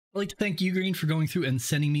I'd like to thank UGREEN for going through and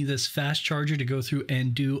sending me this fast charger to go through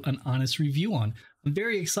and do an honest review on. I'm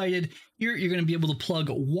very excited. Here you're going to be able to plug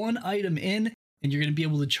one item in and you're going to be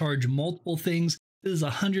able to charge multiple things. This is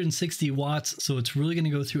 160 watts, so it's really going to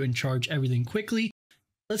go through and charge everything quickly.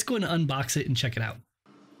 Let's go and unbox it and check it out.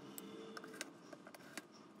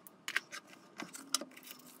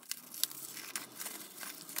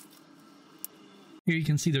 Here you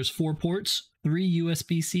can see there's 4 ports, 3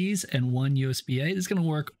 USB-Cs and 1 USBA. This is going to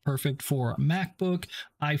work perfect for MacBook,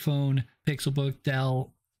 iPhone, Pixelbook,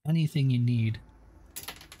 Dell, anything you need.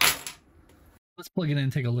 Let's plug it in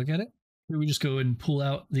and take a look at it. Here we just go and pull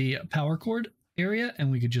out the power cord area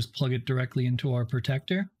and we could just plug it directly into our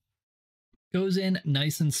protector. Goes in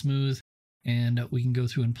nice and smooth, and we can go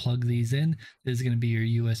through and plug these in. This is going to be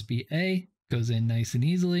your USB-A. Goes in nice and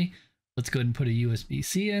easily. Let's go ahead and put a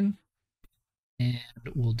USB-C in. And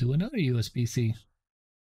we'll do another USB-C.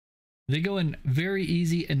 They go in very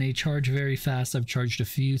easy and they charge very fast. I've charged a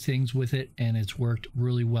few things with it and it's worked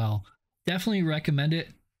really well. Definitely recommend it.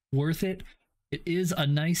 Worth it. It is a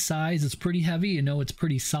nice size. It's pretty heavy. You know, it's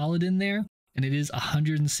pretty solid in there. And it is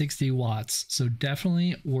 160 watts. So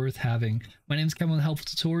definitely worth having. My name is Kevin with Helpful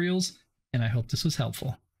Tutorials, and I hope this was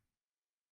helpful.